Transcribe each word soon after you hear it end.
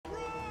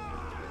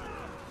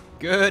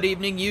Good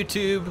evening,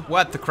 YouTube.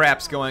 What the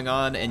crap's going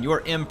on? And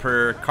your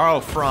Emperor,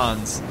 Karl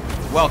Franz,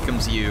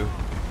 welcomes you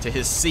to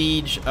his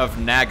siege of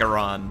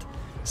Naggarond.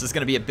 This is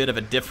going to be a bit of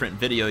a different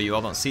video. You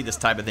all don't see this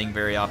type of thing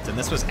very often.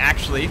 This was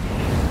actually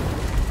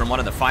from one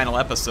of the final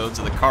episodes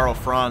of the Karl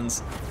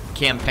Franz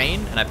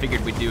campaign, and I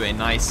figured we'd do a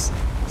nice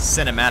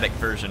cinematic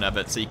version of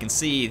it so you can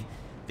see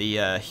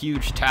the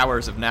huge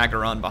towers of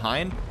Naggarond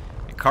behind,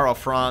 and Karl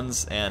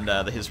Franz and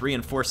his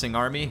reinforcing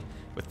army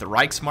with the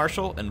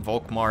Reichsmarschall and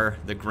Volkmar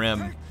the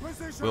Grim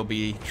will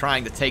be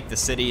trying to take the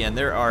city, and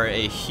there are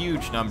a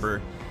huge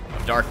number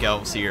of Dark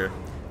Elves here.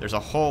 There's a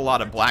whole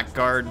lot of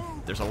Blackguard,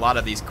 there's a lot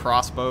of these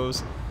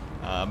crossbows,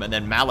 and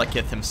then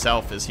Malekith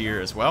himself is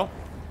here as well.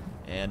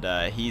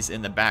 And he's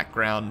in the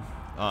background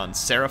on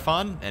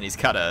Seraphon, and he's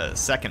got a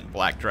second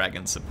Black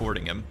Dragon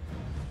supporting him.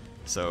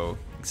 So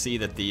you can see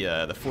that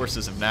the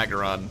forces of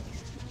Naggarond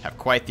have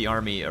quite the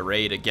army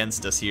arrayed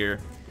against us here.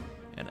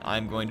 And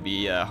I'm going to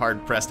be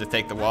hard-pressed to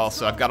take the wall.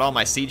 So I've got all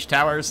my siege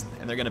towers,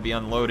 and they're going to be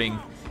unloading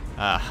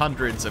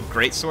hundreds of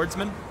great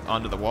swordsmen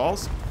onto the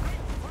walls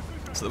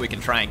so that we can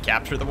try and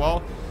capture the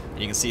wall. And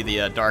you can see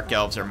the Dark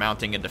Elves are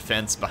mounting a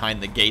defense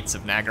behind the gates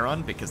of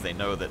Naggarond because they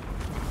know that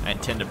I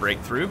intend to break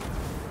through.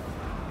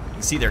 You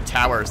can see their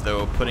towers,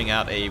 though, putting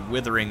out a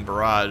withering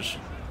barrage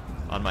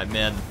on my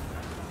men.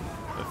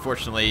 But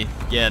fortunately,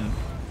 again,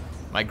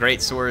 my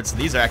great swords,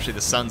 these are actually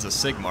the Sons of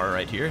Sigmar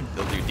right here.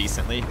 They'll do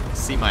decently.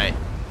 See my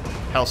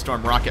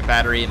Hellstorm rocket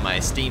battery and my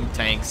steam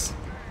tanks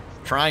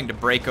trying to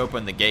break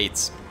open the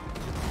gates.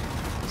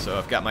 So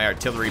I've got my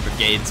artillery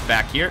brigades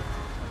back here.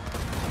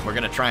 We're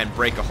going to try and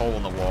break a hole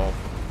in the wall.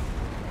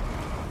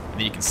 And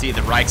then you can see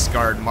the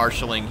Reichsguard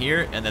marshalling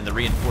here, and then the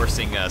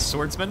reinforcing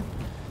swordsmen.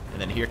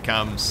 And then here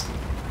comes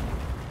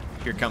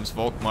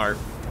Volkmar.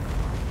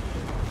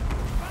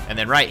 And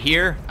then right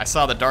here, I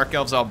saw the Dark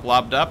Elves all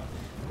blobbed up.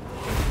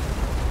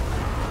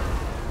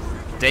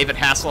 David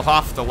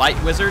Hasselhoff, the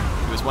Light Wizard,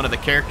 who was one of the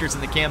characters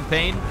in the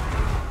campaign,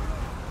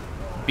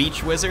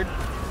 Beach Wizard,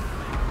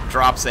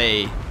 drops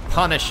a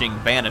punishing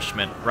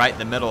banishment right in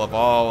the middle of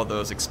all of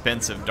those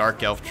expensive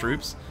Dark Elf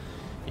troops.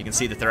 You can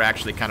see that they're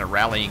actually kind of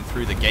rallying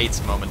through the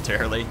gates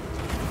momentarily.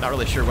 Not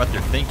really sure what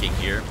they're thinking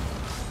here.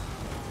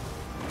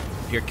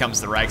 Here comes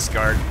the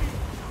Reichsguard.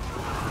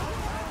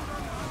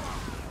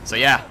 So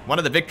yeah, one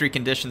of the victory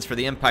conditions for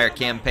the Empire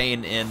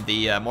campaign in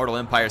the Mortal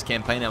Empires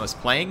campaign I was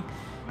playing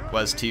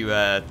was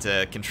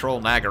to control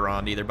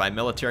Naggarond either by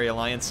military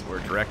alliance or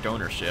direct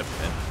ownership.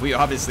 And we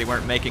obviously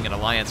weren't making an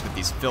alliance with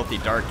these filthy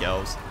Dark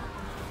Elves.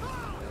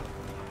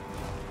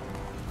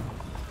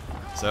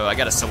 So I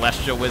got a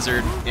Celestial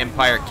Wizard,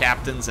 Empire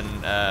Captains,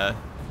 and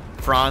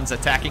Franz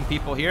attacking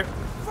people here.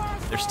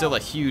 There's still a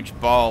huge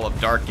ball of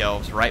Dark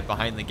Elves right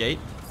behind the gate.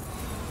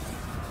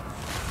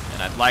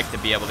 And I'd like to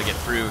be able to get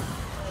through.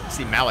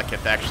 See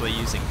Malekith actually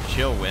using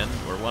Chill Wind,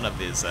 or one of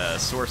his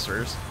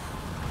sorcerers.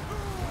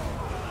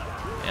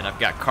 And I've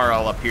got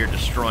Karl up here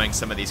destroying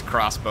some of these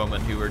crossbowmen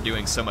who are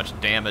doing so much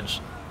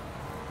damage.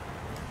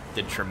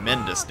 Did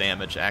tremendous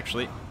damage,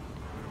 actually.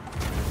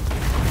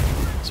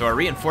 So our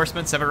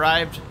reinforcements have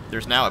arrived.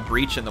 There's now a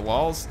breach in the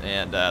walls,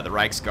 and the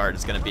Reichsguard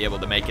is going to be able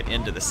to make it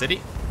into the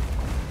city.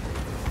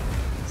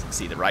 As you can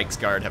see, the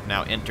Reichsguard have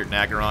now entered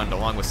Naggarond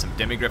along with some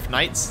Demigryph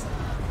Knights.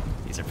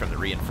 These are from the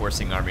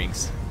reinforcing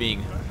armies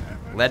being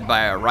led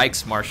by a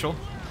Reichsmarschall,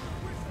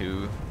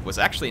 who was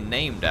actually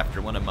named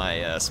after one of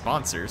my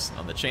sponsors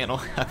on the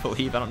channel, I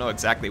believe. I don't know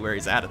exactly where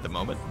he's at the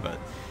moment, but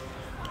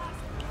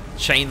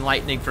Chain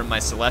Lightning from my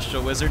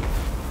Celestial Wizard.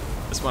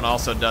 This one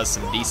also does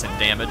some decent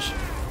damage.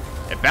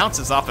 It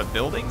bounces off of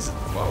buildings.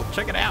 Whoa,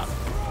 check it out.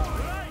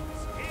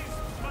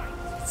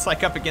 It's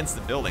like up against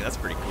the building. That's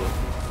pretty cool.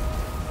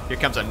 Here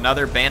comes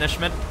another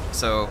banishment.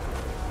 So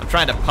I'm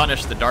trying to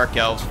punish the Dark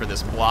Elves for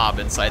this blob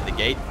inside the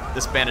gate.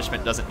 This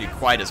banishment doesn't do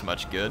quite as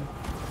much good,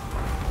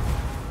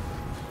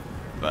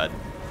 but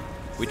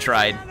we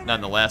tried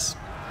nonetheless.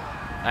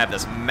 I have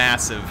this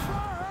massive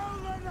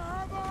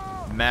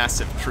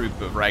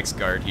troop of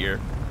Reichsguard here,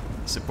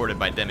 supported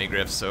by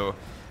Demigryphs, so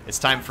it's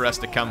time for us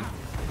to come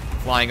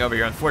flying over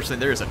here.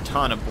 Unfortunately, there's a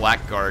ton of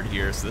Blackguard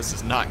here, so this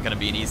is not going to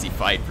be an easy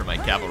fight for my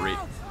cavalry.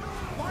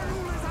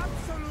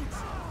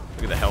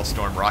 Look at the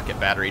Hellstorm rocket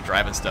battery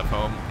driving stuff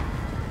home.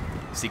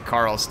 You see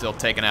Karl still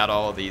taking out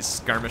all of these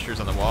skirmishers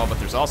on the wall, but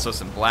there's also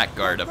some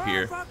Blackguard up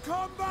here.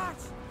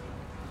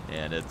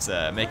 And it's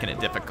making it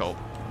difficult.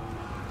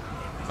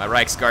 My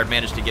Reichsguard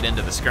managed to get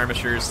into the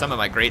skirmishers. Some of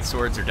my great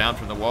swords are down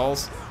from the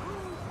walls,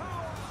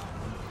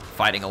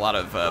 fighting a lot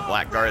of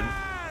Blackguard.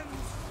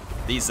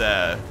 These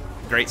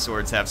great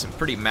swords have some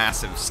pretty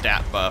massive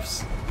stat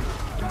buffs.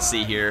 You can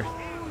see here,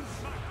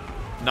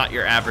 not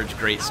your average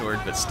great sword,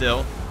 but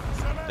still,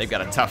 they've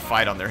got a tough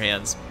fight on their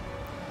hands.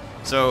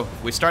 So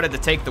we started to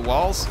take the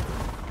walls,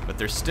 but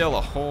there's still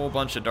a whole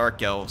bunch of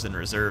Dark Elves in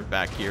reserve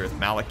back here with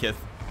Malekith,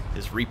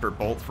 his Reaper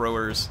Bolt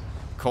Throwers,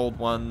 Cold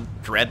One,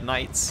 Dread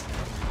Knights.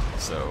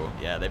 So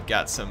yeah, they've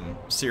got some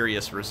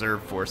serious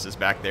reserve forces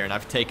back there, and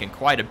I've taken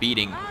quite a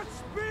beating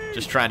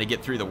just trying to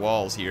get through the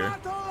walls here.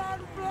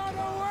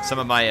 Some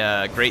of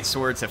my great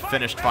swords have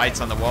finished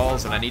fights on the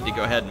walls, and I need to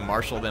go ahead and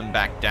marshal them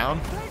back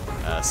down.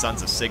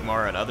 Sons of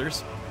Sigmar and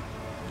others.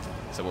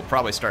 So we'll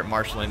probably start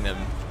marshaling them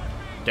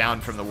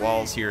down from the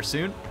walls here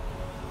soon.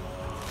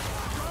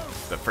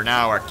 But for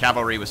now, our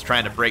cavalry was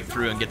trying to break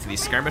through and get to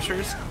these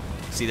skirmishers.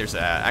 See, there's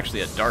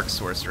actually a dark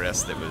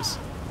sorceress that was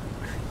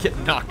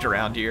getting knocked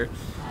around here.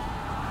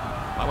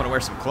 Might want to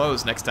wear some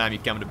clothes next time you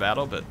come to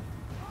battle, but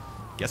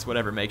guess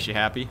whatever makes you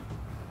happy. You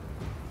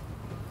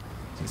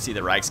can see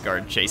the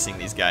Reichsguard chasing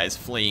these guys,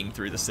 fleeing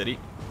through the city.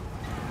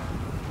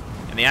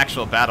 In the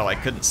actual battle, I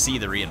couldn't see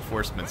the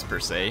reinforcements per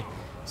se,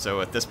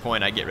 so at this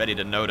point I get ready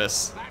to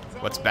notice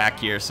what's back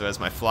here. So as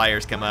my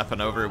flyers come up and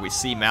over, we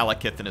see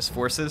Malekith and his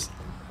forces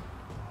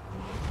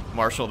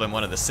marshaled in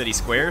one of the city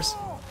squares.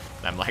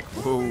 And I'm like,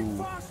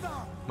 whoa,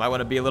 might want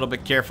to be a little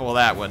bit careful of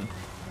that one.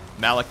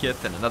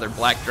 Malekith and another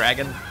black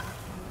dragon,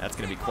 that's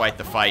going to be quite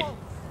the fight.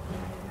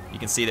 You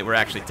can see that we're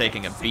actually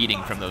taking a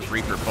beating from those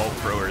Reaper bolt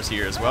throwers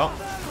here as well.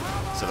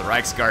 So the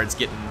Reichsguard's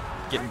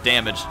getting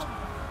damaged.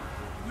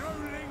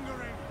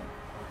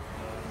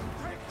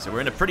 So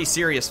we're in a pretty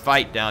serious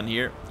fight down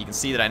here. You can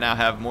see that I now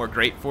have more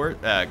great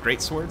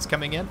swords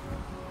coming in.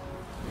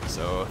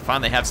 So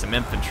finally have some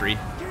infantry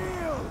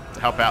to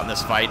help out in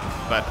this fight.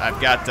 But I've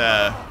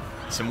got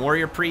some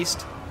warrior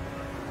priest.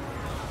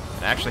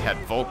 And I actually had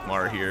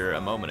Volkmar here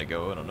a moment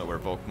ago. I don't know where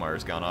Volkmar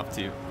has gone off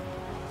to.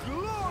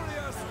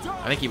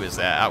 I think he was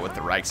out with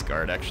the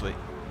Reichsguard, actually.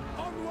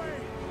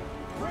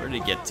 Where did he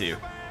get to?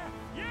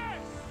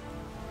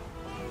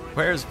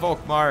 Where's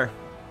Volkmar?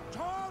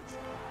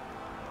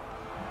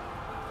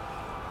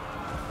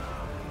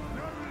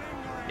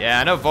 Yeah,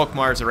 I know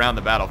Volkmar's around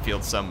the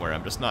battlefield somewhere.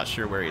 I'm just not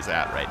sure where he's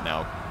at right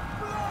now.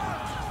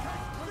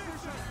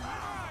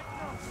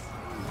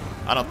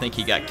 I don't think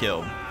he got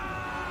killed.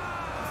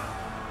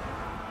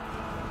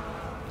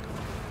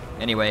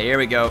 Anyway, here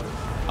we go.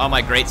 All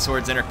my great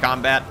swords enter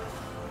combat.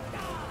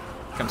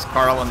 Comes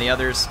Karl and the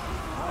others.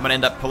 I'm going to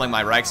end up pulling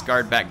my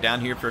Reichsguard back down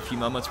here for a few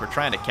moments. We're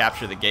trying to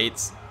capture the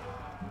gates.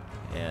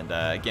 And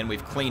again,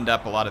 we've cleaned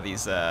up a lot of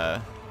these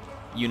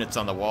units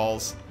on the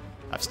walls.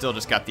 I've still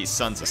just got these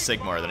Sons of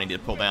Sigmar that I need to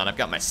pull down. I've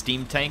got my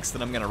steam tanks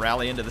that I'm going to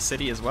rally into the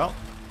city as well.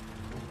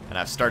 And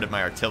I've started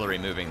my artillery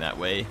moving that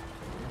way,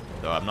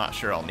 though I'm not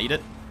sure I'll need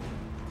it.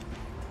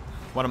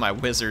 One of my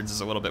wizards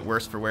is a little bit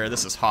worse for wear.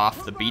 This is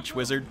Hoff, the beach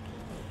wizard.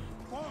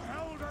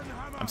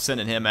 I'm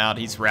sending him out.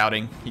 He's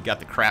routing. He got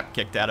the crap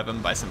kicked out of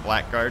him by some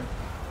blackguard.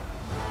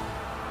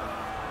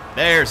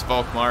 There's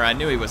Volkmar. I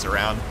knew he was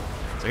around.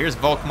 So here's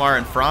Volkmar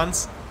and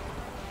Franz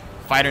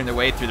fighting their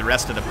way through the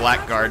rest of the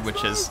blackguard,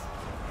 which has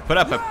put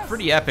up a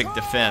pretty epic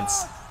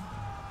defense.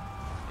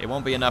 It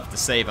won't be enough to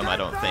save him, I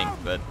don't think,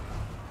 but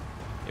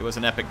it was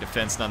an epic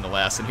defense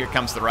nonetheless. And here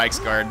comes the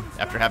Reichsguard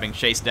after having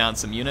chased down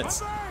some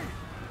units.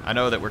 I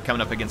know that we're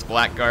coming up against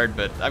blackguard,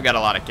 but I've got a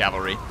lot of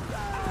cavalry.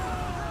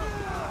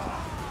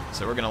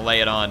 So we're going to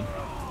lay it on.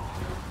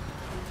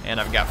 And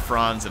I've got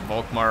Franz and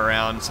Volkmar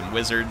around, some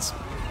wizards.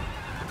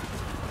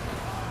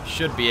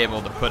 Should be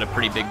able to put a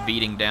pretty big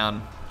beating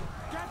down.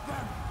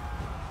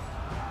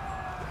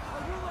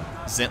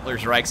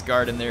 Zentler's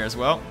Reichsguard in there as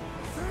well.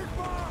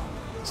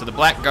 So the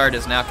Blackguard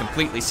is now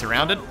completely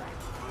surrounded.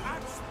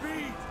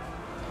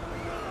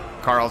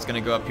 Karl's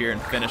going to go up here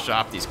and finish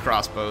off these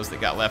crossbows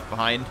that got left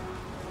behind.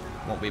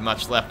 Won't be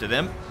much left of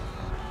them.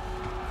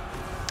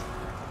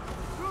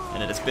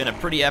 And it has been a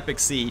pretty epic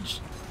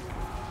siege.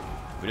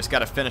 We just got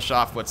to finish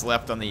off what's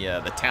left on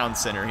the town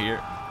center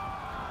here.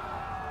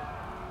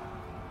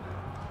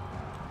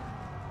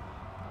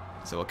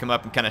 So we'll come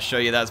up and kind of show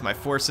you that as my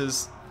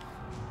forces.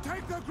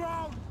 Take the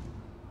ground.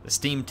 The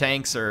steam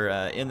tanks are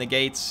in the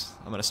gates.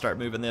 I'm going to start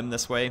moving them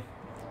this way.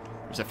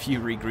 There's a few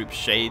regrouped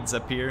shades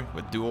up here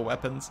with dual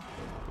weapons,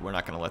 but we're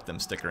not going to let them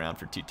stick around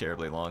for too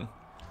terribly long.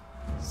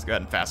 Let's go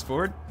ahead and fast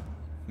forward.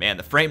 Man,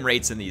 the frame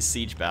rates in these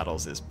siege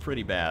battles is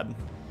pretty bad,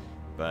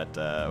 but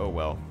oh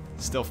well,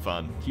 still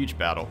fun. Huge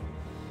battle.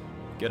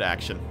 Good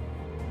action.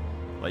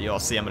 Let you all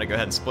see, I'm going to go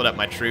ahead and split up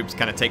my troops,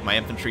 kind of take my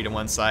infantry to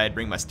one side,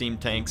 bring my steam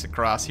tanks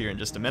across here in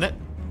just a minute.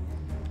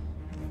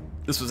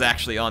 This was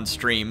actually on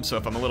stream, so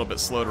if I'm a little bit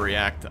slow to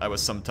react, I was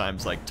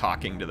sometimes like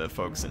talking to the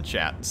folks in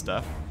chat and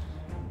stuff.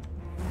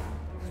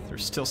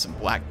 There's still some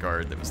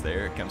blackguard that was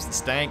there. Here comes the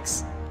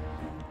Stanks.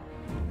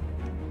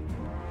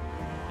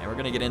 And we're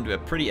going to get into a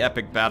pretty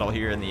epic battle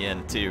here in the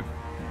end, too.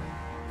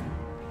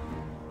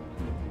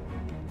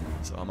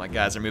 So all my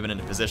guys are moving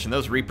into position.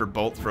 Those Reaper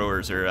bolt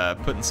throwers are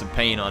putting some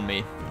pain on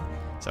me.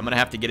 So I'm going to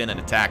have to get in and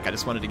attack. I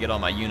just wanted to get all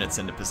my units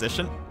into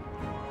position.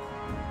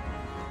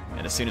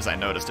 And as soon as I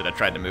noticed it, I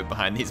tried to move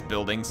behind these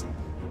buildings.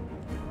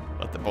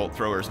 Let the bolt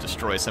throwers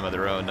destroy some of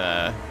their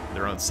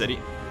own city.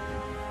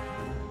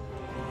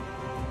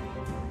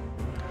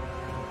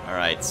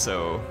 Alright,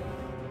 so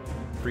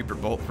Reaper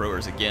bolt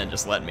throwers again,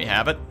 just letting me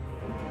have it.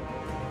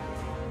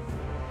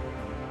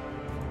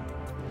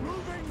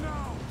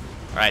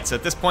 Alright, so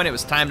at this point it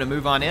was time to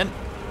move on in.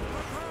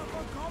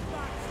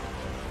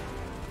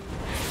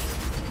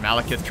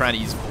 Malekith trying to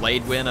use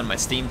Blade Wind on my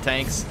steam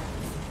tanks.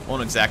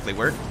 Won't exactly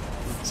work.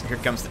 So here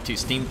comes the two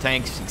steam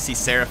tanks. You can see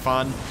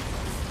Seraphon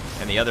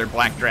And the other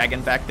black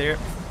dragon back there.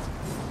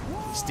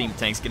 Steam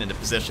tanks get into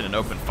position and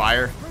open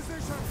fire.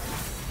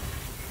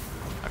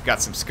 I've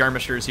got some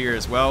skirmishers here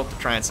as well to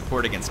try and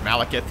support against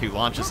Malekith, who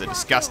launches a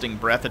disgusting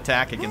breath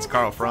attack against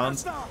Karl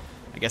Franz.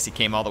 I guess he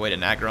came all the way to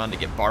Naggarond to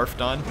get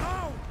barfed on.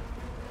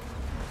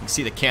 You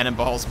see the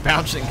cannonballs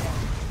bouncing,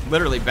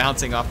 literally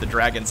bouncing off the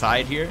dragon's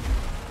hide here.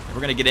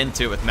 We're going to get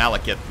into it with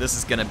Malekith. This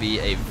is going to be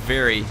a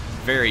very,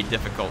 very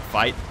difficult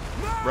fight.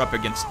 We're up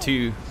against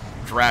 2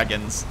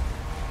 dragons.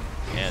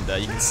 And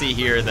you can see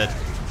here that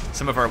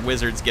some of our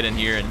wizards get in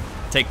here and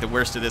take the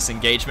worst of this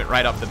engagement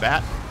right off the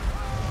bat.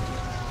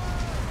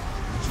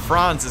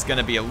 Franz is going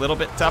to be a little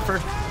bit tougher.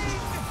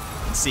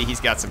 You can see he's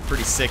got some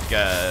pretty sick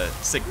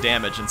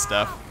damage and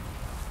stuff.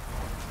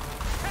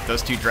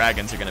 Those 2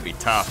 dragons are going to be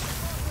tough.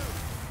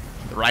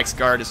 The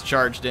Reichsguard has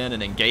charged in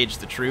and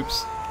engaged the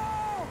troops.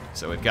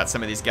 So we've got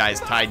some of these guys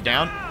tied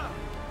down.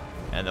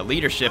 And the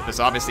leadership is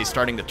obviously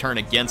starting to turn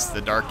against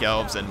the Dark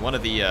Elves, and one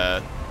of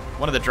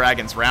the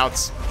dragons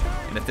routs.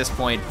 And at this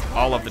point,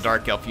 all of the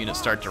Dark Elf units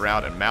start to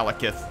rout, and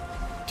Malekith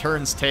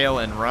turns tail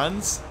and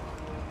runs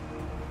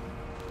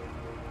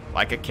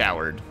like a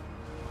coward.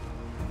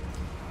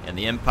 And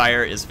the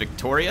Empire is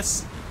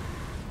victorious.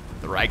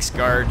 The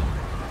Reichsguard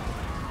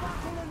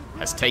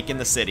has taken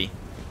the city.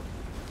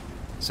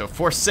 So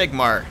for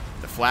Sigmar,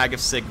 the flag of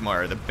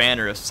Sigmar, the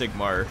banner of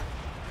Sigmar,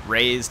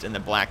 raised in the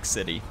Black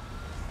City.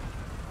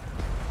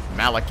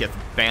 Malekith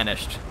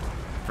banished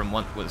from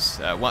what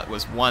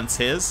was once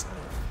his.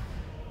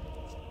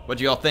 What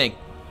do you all think?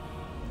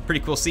 Pretty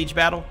cool siege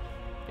battle?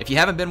 If you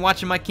haven't been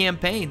watching my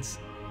campaigns,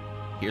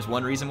 here's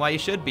one reason why you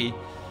should be.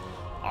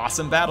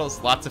 Awesome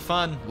battles, lots of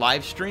fun,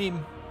 live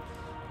stream.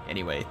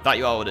 Anyway, thought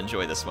you all would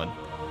enjoy this one.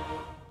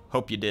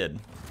 Hope you did. You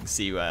can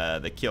see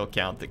the kill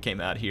count that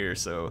came out here.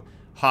 So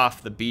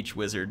Hoff, the beach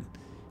wizard,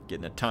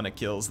 getting a ton of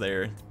kills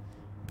there.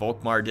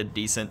 Volkmar did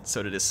decent,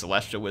 so did his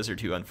celestial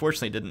wizard, who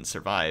unfortunately didn't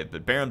survive.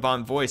 But Baron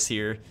von Voice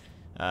here,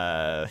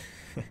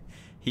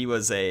 he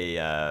was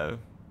a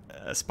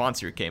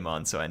sponsor who came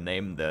on, so I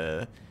named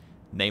the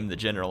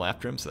general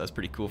after him. So that's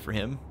pretty cool for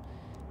him.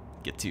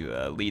 Get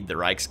to lead the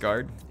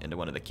Reichsguard into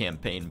one of the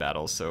campaign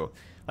battles. So,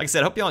 like I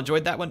said, hope you all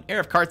enjoyed that one.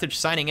 HeirofCarthage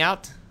signing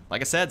out.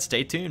 Like I said,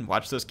 stay tuned.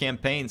 Watch those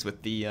campaigns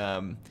with the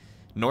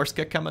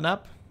Norska coming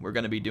up. We're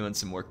going to be doing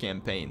some more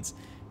campaigns.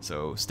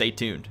 So stay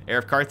tuned.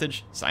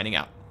 HeirofCarthage signing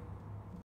out.